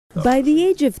though. By the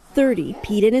age of 30,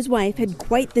 Pete and his wife had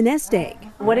quite the nest egg.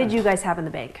 What did you guys have in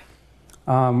the bank?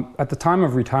 At the time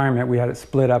of retirement, we had it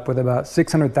split up with about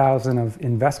 $600,000 of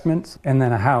investments and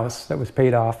then a house that was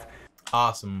paid off.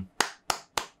 Awesome.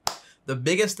 The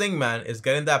biggest thing, man, is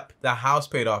getting that house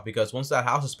paid off, because once that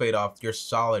house is paid off, you're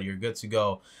solid, you're good to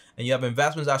go. And you have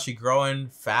investments actually growing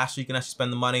faster, you can actually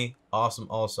spend the money. Awesome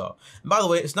also. And by the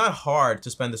way, it's not hard to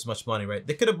spend this much money, right?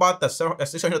 They could have bought that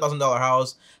 $600,000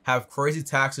 house, have crazy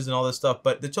taxes and all this stuff,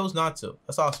 but they chose not to.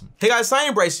 That's awesome. Hey guys,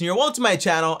 I'm Bryson here. Welcome to my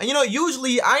channel. And you know,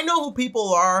 usually I know who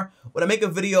people are when I make a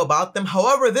video about them.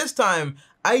 However, this time,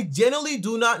 I genuinely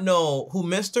do not know who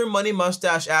Mr. Money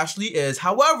Mustache actually is.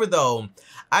 However, though,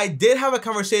 I did have a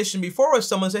conversation before with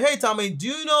someone say, hey, Tommy, do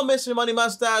you know Mr. Money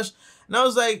Mustache? And I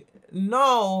was like,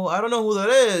 no, I don't know who that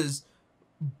is.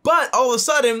 But all of a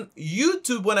sudden,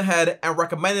 YouTube went ahead and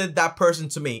recommended that person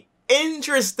to me.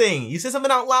 Interesting. You say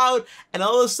something out loud, and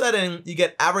all of a sudden, you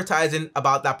get advertising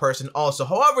about that person also.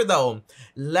 However, though,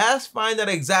 let's find out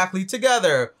exactly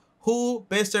together who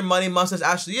Mr. Money Mustache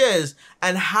actually is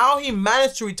and how he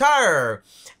managed to retire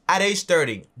at age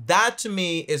 30. That to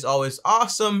me is always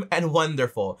awesome and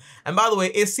wonderful. And by the way,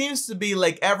 it seems to be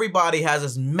like everybody has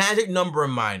this magic number in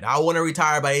mind. I want to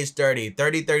retire by age 30,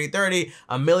 30, 30, 30,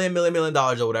 $1 million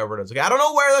or whatever it is. Okay, I don't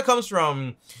know where that comes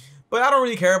from, but I don't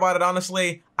really care about it,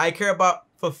 honestly. I care about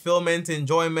fulfillment,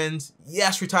 enjoyment.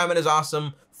 Yes, retirement is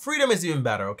awesome. Freedom is even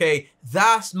better, okay?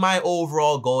 That's my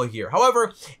overall goal here.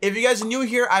 However, if you guys are new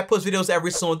here, I post videos every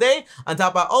single day. On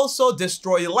top, I also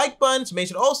destroy the like button. So make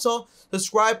sure to also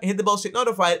subscribe and hit the bell to get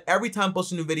notified every time I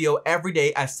post a new video every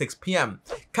day at 6 p.m.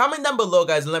 Comment down below,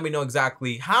 guys, and let me know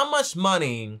exactly how much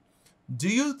money do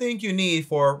you think you need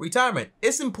for retirement?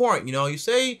 It's important, you know, you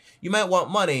say you might want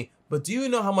money, but do you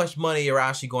know how much money you're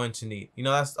actually going to need? You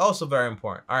know, that's also very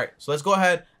important. All right, so let's go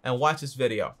ahead and watch this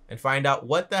video and find out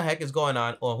what the heck is going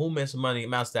on or who Mr. Money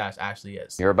Mustache actually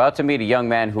is. You're about to meet a young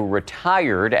man who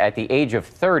retired at the age of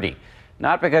 30,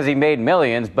 not because he made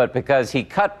millions, but because he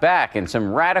cut back in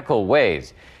some radical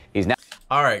ways. He's now...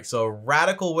 All right, so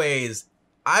radical ways.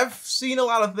 I've seen a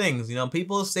lot of things, you know,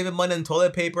 people saving money in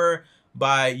toilet paper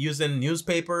by using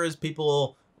newspapers,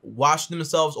 people washing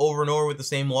themselves over and over with the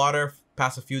same water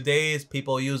past a few days,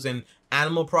 people using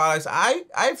animal products.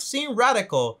 I've seen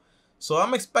radical, so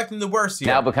I'm expecting the worst here.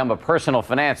 Now become a personal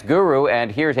finance guru,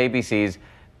 and here's ABC's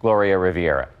Gloria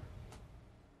Riviera.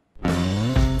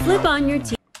 Flip on your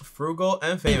TV Frugal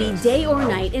and famous. day or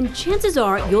night, and chances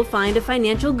are you'll find a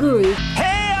financial guru.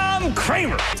 Hey, I'm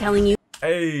Kramer. Telling you.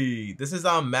 Hey, this is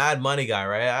Mad Money guy,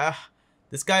 right?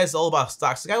 This guy is all about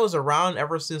stocks. This guy was around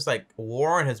ever since like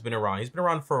Warren has been around. He's been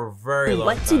around for a very long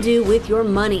time. What to do with your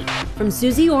money. From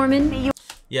Susie Orman.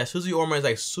 Yeah, Susie Orman is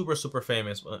like super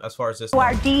famous as far as this. You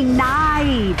are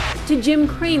denied. To Jim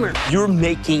Cramer. You're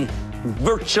making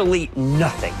virtually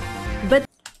nothing. But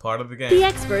Part of the game. the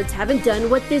experts haven't done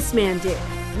what this man did.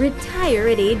 Retire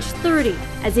at age 30.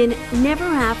 As in, never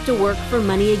have to work for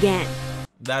money again.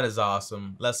 That is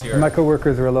awesome. Let's hear it. My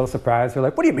coworkers were a little surprised. They're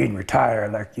like, what do you mean retire?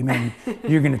 Like, you mean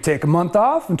you're going to take a month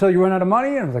off until you run out of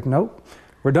money? And I was like, nope,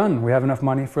 we're done. We have enough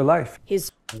money for life.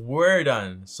 We're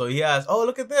done. So he has, oh,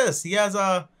 look at this. He has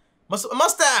a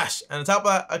mustache and on top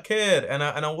of a kid and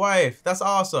a wife. That's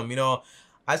awesome. You know,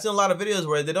 I've seen a lot of videos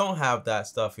where they don't have that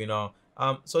stuff, you know.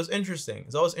 So it's interesting.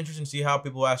 It's always interesting to see how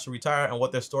people actually retire and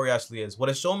what their story actually is. What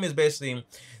it's shown me is basically,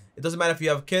 it doesn't matter if you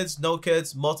have kids, no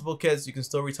kids, multiple kids, you can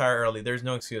still retire early. There's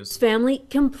no excuse. Family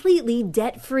completely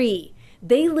debt-free.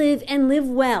 They live and live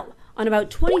well on about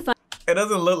 25. It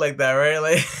doesn't look like that, right?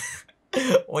 Like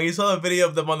when you saw the video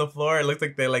of them on the floor, it looked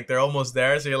like they're almost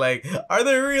there. So you're like, are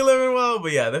they really living well?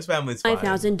 But yeah, this family's fine.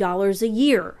 $5,000 a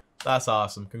year. That's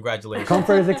awesome. Congratulations.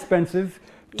 Comfort is expensive.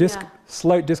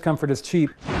 Slight discomfort is cheap.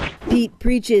 Pete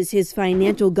preaches his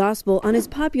financial gospel on his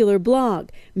popular blog,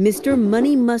 Mr.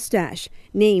 Money Mustache,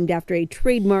 named after a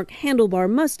trademark handlebar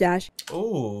mustache.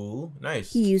 Ooh,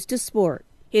 nice. He used to sport.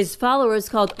 His followers,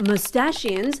 called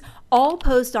Moustachians, all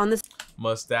post on the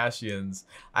Moustachians.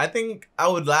 I think I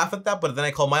would laugh at that, but then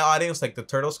I call my audience like the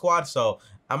Turtle Squad. So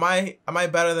am I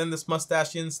better than this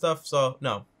Moustachian stuff? So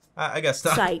no, I guess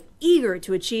not. Site eager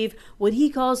to achieve what he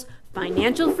calls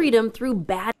financial freedom through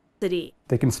bad city.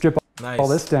 They can strip all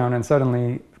this down and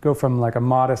suddenly go from like a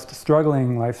modest,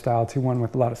 struggling lifestyle to one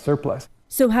with a lot of surplus.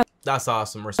 So That's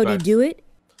awesome. Respect. how do you do it?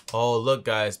 Oh, look,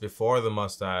 guys, before the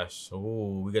mustache.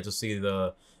 Ooh, we get to see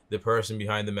the person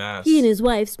behind the mask. He and his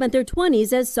wife spent their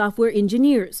 20s as software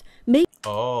engineers,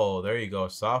 Oh, there you go.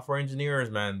 Software engineers,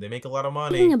 man. They make a lot of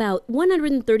money. making about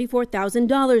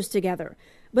 $134,000 together.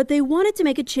 But they wanted to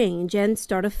make a change and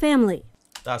start a family.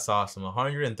 That's awesome.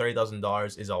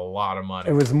 $130,000 is a lot of money.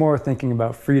 It was more thinking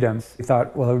about freedoms. We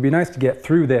thought, well, it would be nice to get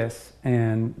through this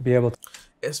and be able to.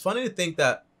 It's funny to think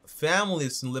that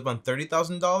families can live on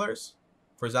 $30,000,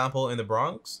 for example, in the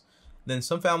Bronx. Then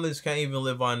some families can't even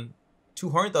live on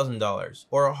 $200,000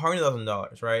 or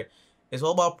 $100,000, right? It's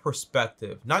all about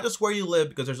perspective, not just where you live,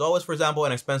 because there's always, for example,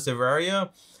 an expensive area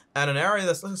and an area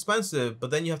that's less expensive,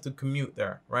 but then you have to commute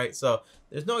there, right? So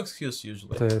there's no excuse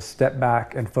usually. To step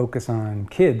back and focus on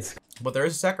kids. But there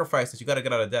is a sacrifice that you got to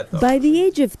get out of debt, though. By the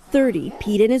age of 30,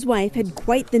 Pete and his wife had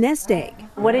quite the nest egg.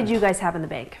 What did you guys have in the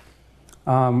bank?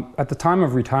 At the time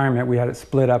of retirement, we had it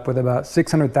split up with about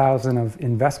 $600,000 of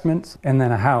investments and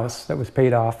then a house that was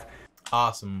paid off.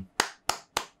 Awesome.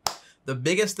 The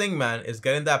biggest thing, man, is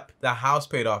getting that house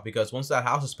paid off, because once that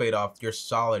house is paid off, you're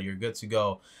solid, you're good to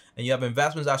go. And you have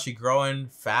investments actually growing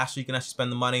faster, you can actually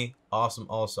spend the money. Awesome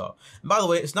also. And by the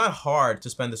way, it's not hard to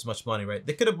spend this much money, right?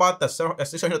 They could have bought a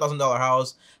 $600,000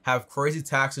 house, have crazy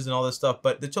taxes and all this stuff,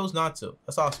 but they chose not to.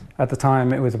 That's awesome. At the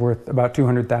time, it was worth about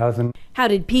 $200,000. How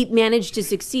did Pete manage to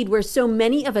succeed where so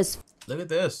many of us Look at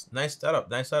this. Nice setup.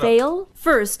 Nice setup. fail?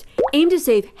 First, aim to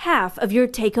save half of your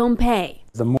take-home pay.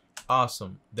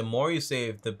 Awesome. The more you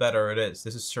save, the better it is.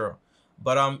 This is true.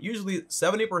 But usually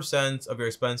 70% of your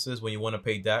expenses when you want to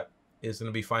pay debt is going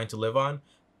to be fine to live on.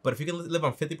 But if you can live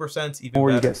on 50%, even The more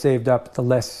better. you get saved up, the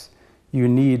less you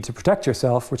need to protect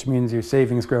yourself, which means your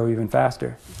savings grow even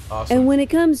faster. Awesome. And when it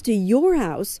comes to your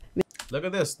house, Look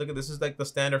at this. Look at this. Is like the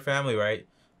standard family, right?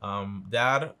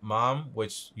 Dad, mom,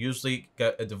 which usually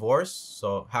get a divorce,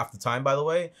 so half the time, by the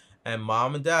way, and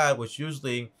mom and dad, which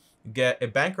usually get a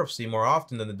bankruptcy more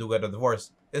often than they do get a divorce.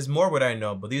 Is more what I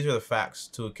know, but these are the facts.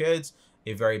 2 kids,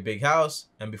 a very big house,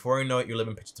 and before you know it, you're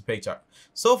living paycheck to paycheck.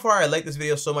 So far, I like this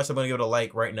video so much, I'm going to give it a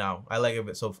like right now. I like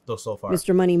it so far.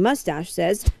 Mr. Money Mustache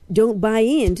says, don't buy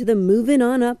into the moving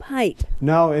on up hype.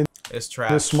 Now in It's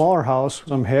trash. this smaller house,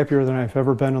 I'm happier than I've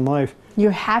ever been in life.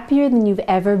 You're happier than you've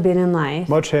ever been in life.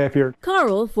 Much happier.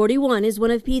 Carl, 41, is one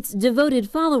of Pete's devoted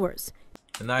followers.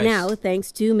 Nice. Now,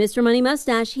 thanks to Mr. Money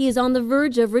Mustache, he is on the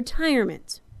verge of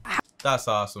retirement. That's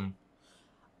awesome.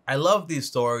 I love these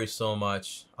stories so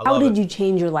much. How did you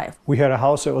change your life? We had a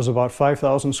house that was about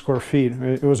 5,000 square feet.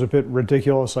 It was a bit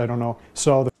ridiculous, I don't know.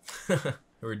 So the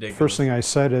Ridiculous. first thing I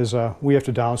said is we have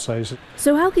to downsize it.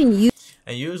 So how can you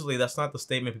And usually that's not the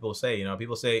statement people say. You know,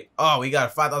 people say, "Oh, we got a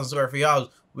 5,000 square feet house.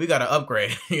 We got to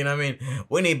upgrade." You know what I mean?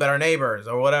 We need better neighbors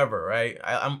or whatever, right?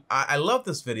 I love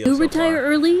this video. So retire far.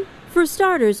 early? For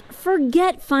starters,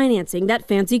 forget financing that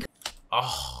fancy.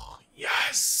 Oh,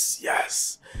 yes,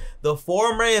 yes. The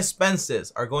 4 main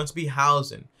expenses are going to be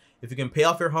housing. If you can pay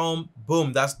off your home,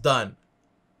 boom, that's done.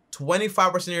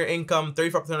 25% of your income,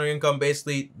 35% of your income,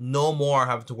 basically no more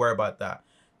having to worry about that.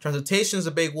 Transportation is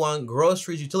a big one.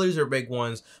 Groceries, utilities are big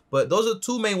ones. But those are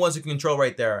 2 main ones you can control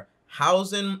right there.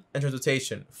 Housing and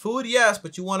transportation. Food, yes,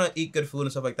 but you want to eat good food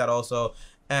and stuff like that also.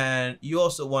 And you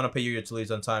also want to pay your utilities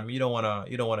on time. You don't want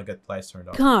to get the lights turned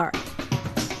off. Car.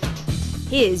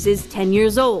 His is 10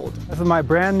 years old. This is my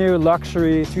brand new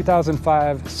luxury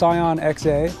 2005 Scion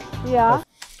XA. Yeah.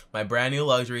 My brand new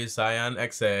luxury Scion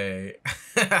XA.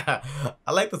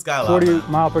 I like this guy a lot. 40 man.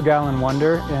 mile per gallon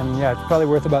Wonder, and yeah, it's probably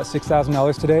worth about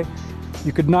 $6,000 today.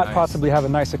 You could not Nice. possibly have a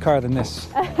nicer car than this.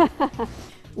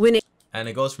 When And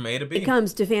it goes from A to B. it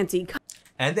comes to fancy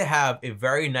And they have a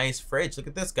very nice fridge. Look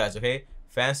at this, guys, okay?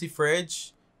 Fancy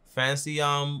fridge. Fancy,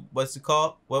 what's it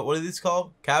called? What are these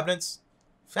called? Cabinets?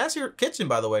 Fancy kitchen,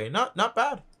 by the way. Not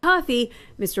bad. coffee,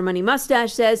 Mr. Money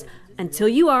Mustache says, until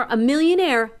you are a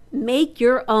millionaire, make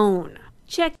your own.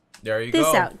 Check There you this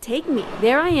go. out. Take me.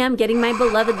 There I am getting my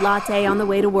beloved latte on the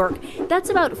way to work. That's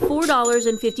about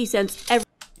 $4.50 every.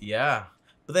 Yeah.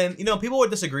 But then, you know, people would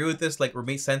disagree with this. Like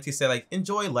Ramit Senti said, like,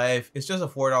 enjoy life. It's just a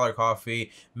 $4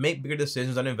 coffee. Make bigger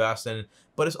decisions on investing.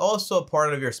 But it's also a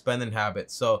part of your spending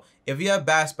habits. So if you have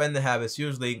bad spending habits,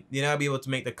 usually you're not be able to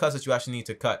make the cuts that you actually need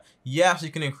to cut. Yes, you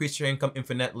can increase your income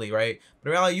infinitely, right? But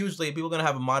in reality, usually people are going to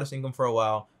have a modest income for a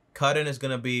while. Cutting is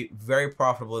going to be very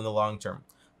profitable in the long term.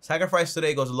 Sacrifice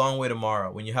today goes a long way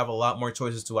tomorrow when you have a lot more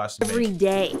choices to actually make. Every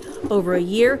day. Over a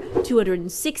year,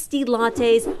 260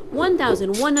 lattes,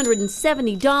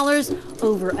 $1,170.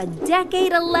 Over a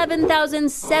decade,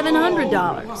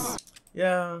 $11,700.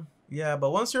 Yeah,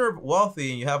 but once you're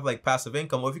wealthy and you have like passive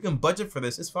income, well, if you can budget for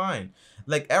this, it's fine.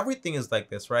 Like everything is like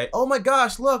this, right? Oh my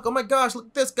gosh, look, oh my gosh, look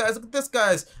at this, guys, look at this,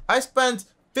 guys. I spent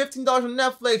 $15 on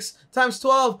Netflix times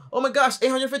 12. Oh my gosh,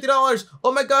 $850.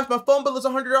 Oh my gosh, my phone bill is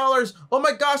 $100. Oh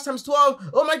my gosh, times 12.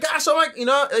 Oh my gosh, you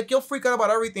know, like you'll freak out about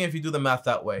everything if you do the math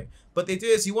that way. But the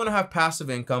idea is you want to have passive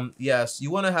income, yes.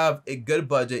 You want to have a good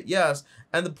budget, yes.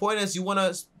 And the point is you want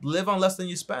to live on less than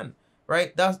you spend,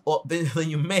 right? That's all then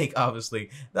you make, obviously.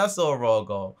 That's the overall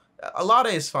goal. A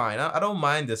latte is fine. I don't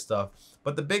mind this stuff.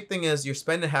 But the big thing is your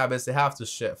spending habits, they have to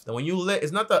shift. And when you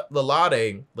it's not the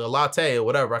latte or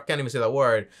whatever, I can't even say that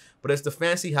word, but it's the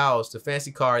fancy house, the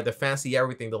fancy car, the fancy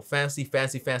everything, the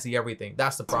fancy everything.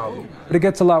 That's the problem. But it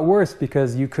gets a lot worse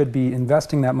because you could be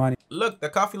investing that money. Look, the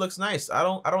coffee looks nice. I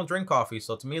don't drink coffee,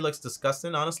 so to me it looks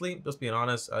disgusting, honestly. Just being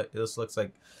honest, it just looks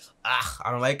like,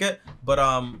 I don't like it. But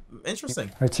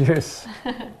interesting. Cheers.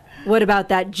 What about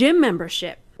that gym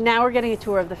membership? Now we're getting a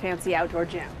tour of the fancy outdoor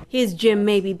gym. His gym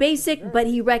may be basic, but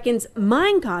he reckons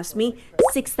mine cost me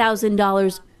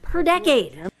 $6,000 per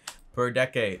decade. Per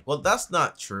decade. Well, that's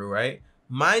not true, right?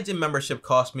 My gym membership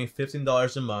cost me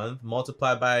 $15 a month,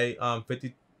 multiplied by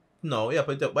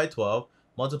by 12,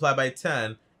 multiplied by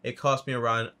 10, it cost me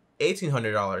around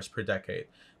 $1,800 per decade.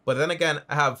 But then again,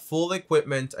 I have full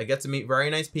equipment, I get to meet very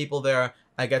nice people there,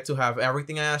 I get to have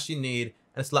everything I actually need,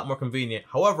 and it's a lot more convenient.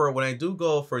 However, when I do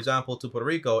go, for example, to Puerto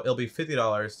Rico, it'll be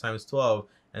 $50 times 12,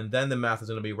 and then the math is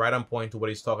going to be right on point to what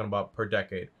he's talking about per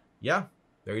decade. Yeah,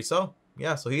 there you go.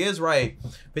 Yeah, so he is right,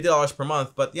 $50 per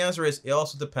month, but the answer is it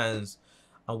also depends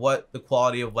on what the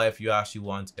quality of life you actually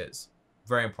want is.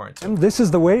 Very important. And this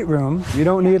is the weight room. You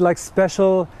don't need like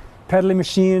special pedaling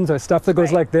machines or stuff that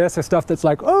goes like this or stuff that's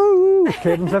like, oh,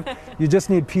 and stuff. You just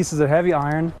need pieces of heavy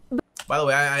iron. By the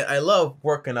way, I love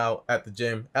working out at the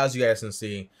gym, as you guys can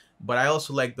see, but I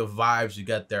also like the vibes you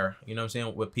get there, you know what I'm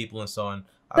saying, with people and so on.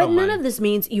 But none of this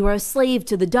means you are a slave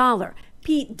to the dollar.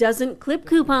 Pete doesn't clip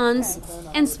coupons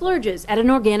and splurges at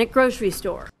an organic grocery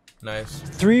store. Nice.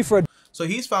 3 for... So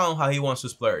he's found how he wants to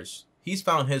splurge. He's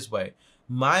found his way.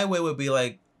 My way would be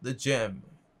like the gym,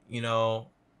 you know.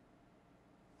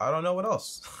 I don't know what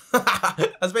else.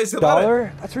 That's basically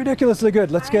 $1? That's ridiculously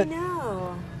good. Let's get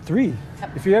 3.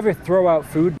 If you ever throw out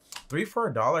food. 3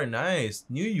 for $1, nice.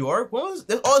 New York? What was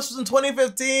this? Oh, this was in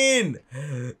 2015.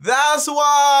 That's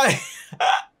why.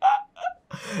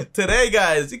 Today,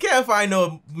 guys, you can't find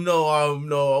no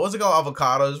what's it called,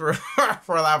 avocados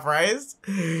for that price.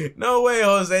 No way,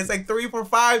 Jose. It's like 3 for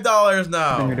 $5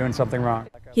 now. Then you're doing something wrong.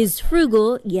 His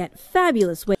frugal yet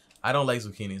fabulous way I don't like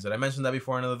zucchinis. Did I mention that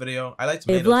before in another video? I like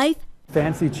tomatoes. of life.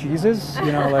 Fancy cheeses,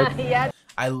 you know, like. Yeah,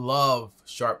 I love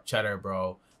sharp cheddar,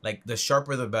 bro. Like, the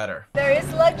sharper the better. there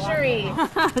is luxury.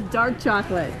 Dark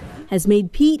chocolate has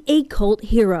made Pete a cult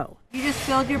hero. You just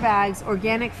filled your bags,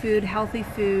 organic food, healthy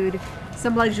food,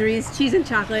 some luxuries, cheese and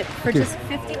chocolate for just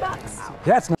 $50.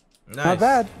 Yeah, it's not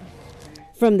bad.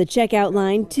 From the checkout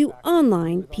line to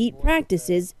online, Pete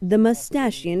practices the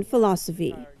Moustachian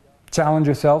philosophy. Challenge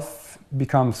yourself,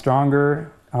 become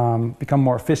stronger, become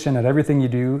more efficient at everything you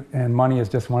do, and money is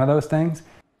just one of those things.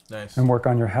 Nice. And work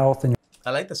on your health. And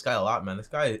I like this guy a lot, man. This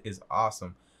guy is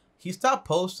awesome. He stopped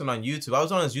posting on YouTube. I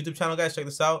was on his YouTube channel, guys. Check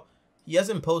this out. He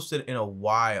hasn't posted in a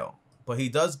while. But he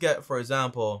does get, for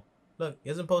example, look, he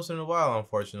hasn't posted in a while,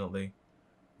 unfortunately.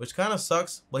 Which kind of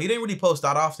sucks. Well, he didn't really post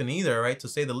that often either, right? To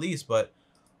say the least. But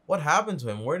what happened to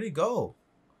him? Where did he go?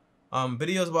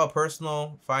 Videos about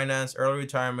personal, finance, early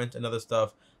retirement, and other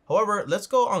stuff. However, let's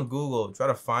go on Google. Try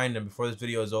to find him before this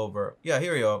video is over. Yeah,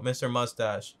 here we go. Mr.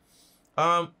 Moustache.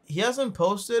 He hasn't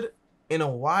posted in a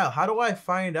while. How do I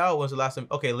find out when's the last time?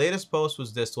 Okay, latest post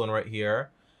was this one right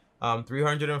here.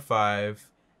 305.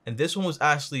 And this one was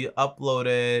actually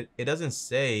uploaded. It doesn't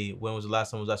say when was the last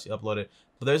time it was actually uploaded.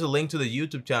 But there's a link to the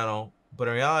YouTube channel. But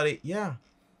in reality, yeah.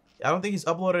 I don't think he's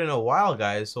uploaded in a while,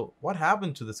 guys. So what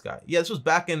happened to this guy? Yeah, this was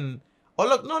back in... Oh,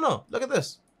 look. No. Look at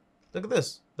this. Look at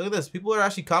this. Look at this. People are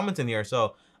actually commenting here.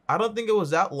 So I don't think it was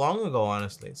that long ago,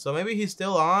 honestly. So maybe he's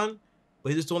still on. But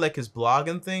he's just doing like his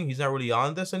blogging thing. He's not really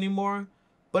on this anymore.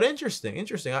 But interesting.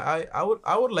 I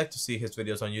would like to see his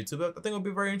videos on YouTube. I think it would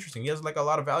be very interesting. He has like a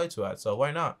lot of value to add, so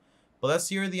why not? But let's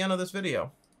hear the end of this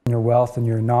video. your wealth and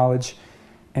your knowledge.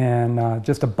 And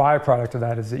just a byproduct of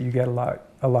that is that you get a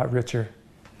lot richer.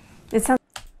 It sounds.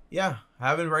 Yeah,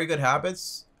 having very good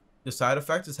habits. The side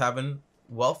effect is having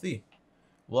wealthy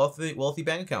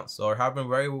bank accounts, or having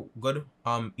very good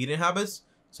eating habits.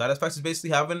 Side effects is basically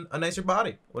having a nicer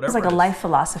body. Whatever. It's like a life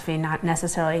philosophy, not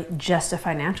necessarily just a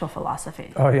financial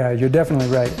philosophy. Oh yeah, you're definitely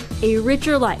right. A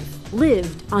richer life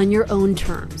lived on your own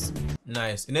terms.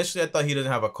 Nice. Initially, I thought he doesn't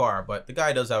have a car, but the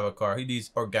guy does have a car. He needs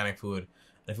organic food.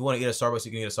 And if you want to eat at Starbucks,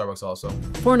 you can eat at Starbucks also.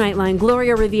 For Nightline,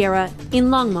 Gloria Riviera in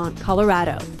Longmont,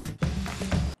 Colorado.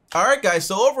 All right, guys.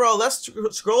 So overall, let's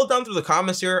scroll down through the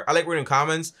comments here. I like reading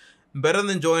comments. Better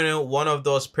than joining one of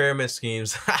those pyramid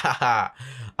schemes.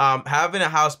 Having a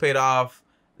house paid off,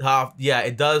 yeah,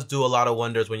 it does do a lot of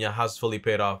wonders when your house is fully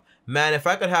paid off. Man, if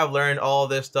I could have learned all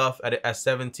this stuff at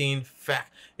 17,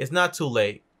 fact, it's not too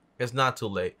late. It's not too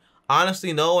late.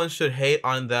 Honestly, no one should hate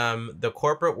on them. The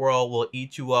corporate world will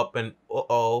eat you up, and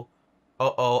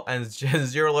and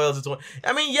zero loyalty to.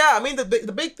 I mean, yeah. I mean,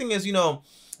 the big thing is, you know,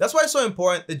 that's why it's so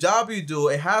important. The job you do,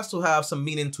 it has to have some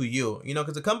meaning to you, you know,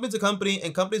 because a company's a company,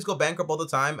 and companies go bankrupt all the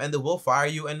time, and they will fire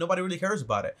you, and nobody really cares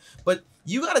about it. But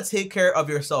you got to take care of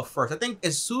yourself first. I think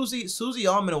it's Susie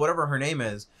Alman or whatever her name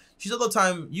is. She said all the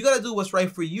time, you got to do what's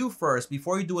right for you first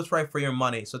before you do what's right for your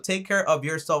money. So take care of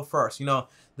yourself first. You know,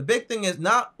 the big thing is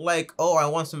not like, oh, I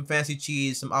want some fancy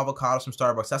cheese, some avocado, some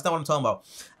Starbucks. That's not what I'm talking about.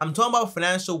 I'm talking about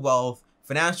financial wealth,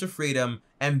 financial freedom,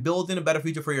 and building a better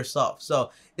future for yourself.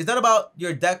 So it's not about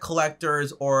your debt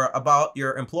collectors or about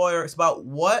your employer. It's about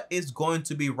what is going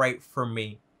to be right for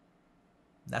me.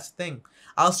 That's the thing.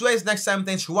 I'll see you guys next time.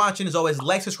 Thanks for watching. As always,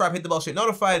 like, subscribe, hit the bell so you're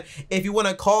notified. If you want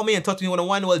to call me and talk to me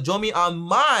one-on-one, well, join me on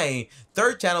my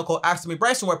third channel called Ask Me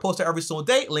Bryson, where I post every single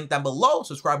day. Link down below.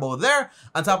 Subscribe over there.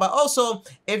 On top of that, also,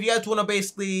 if you guys want to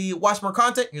basically watch more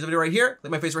content, here's a video right here.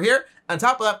 Click my face right here. On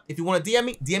top of that, if you want to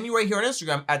DM me right here on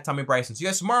Instagram at Tommy Bryson. See you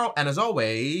guys tomorrow. And as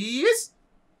always,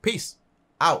 peace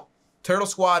out. Turtle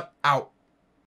Squad out.